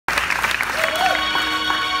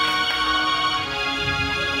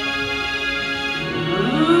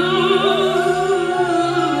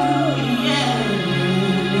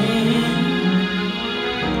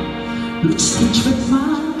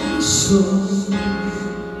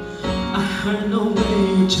I had no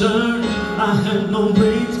way to turn, I had no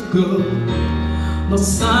way to go. No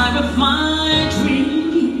sign of my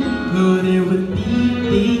dream, but it would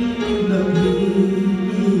be of me.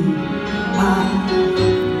 I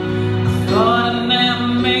thought I'd never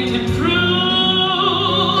make it through.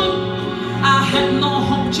 I had no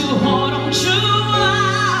hope to hold on to.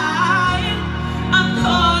 I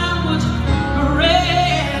thought I would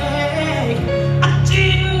break. I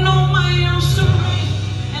didn't know my own story,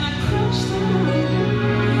 and I crashed down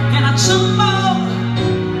and I tumbled,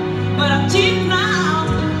 but I did not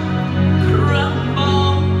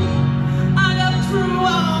crumble. I got through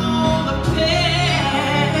all the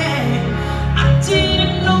pain. I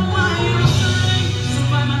didn't know my own strength, so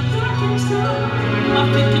by my darkest hour, I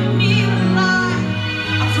picked me alive.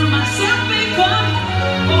 I threw myself back up,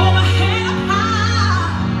 hold my head up high.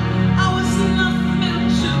 I was nothing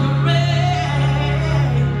to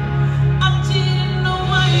break. I didn't know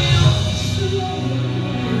my own strength.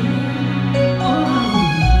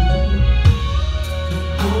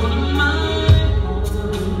 All of mine,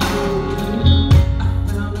 I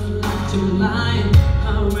found a light to light.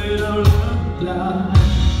 I will apply.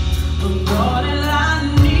 I'm all that I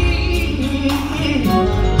need,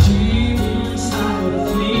 deep inside of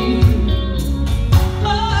me. Oh,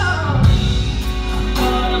 I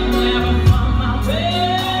thought I'd never find my way.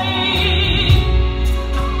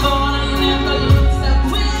 I thought I'd never look that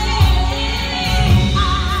way. I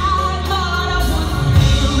thought I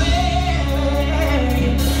wouldn't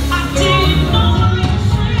break. I didn't know my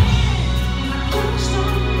strength. I crashed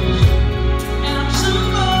down and I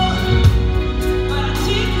tumbled, but I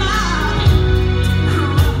did not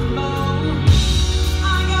crumble.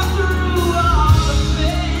 I got through all the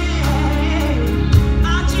pain. I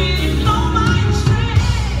didn't know my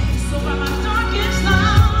strength, so by my darkest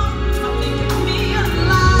hour, I think of me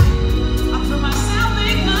alive. I threw myself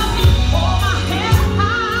back up, hold my head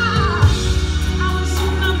high. I was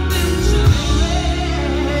nothing to break.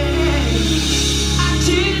 I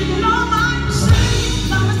didn't know my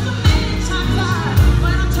strength. I was the many times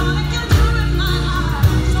when I thought I could do it my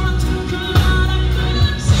life. So I took a lot I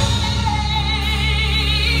couldn't take.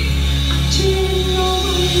 I didn't know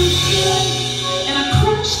my strength, and I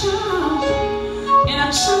crashed out and I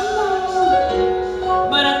tumbled,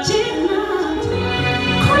 but I did not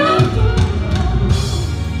crumble.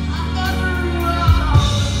 I got through all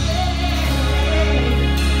the pain.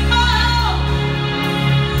 Oh,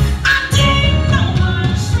 I didn't know my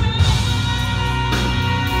strength.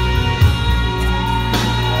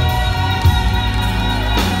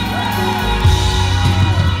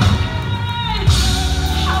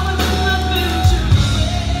 I was nothing to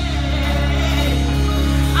break.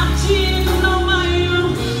 I didn't know my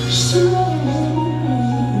own strength.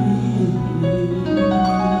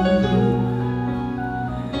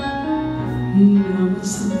 Now it's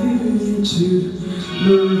something to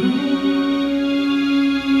learn.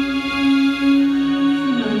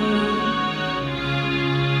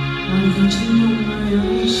 I got to know my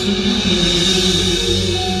own strength.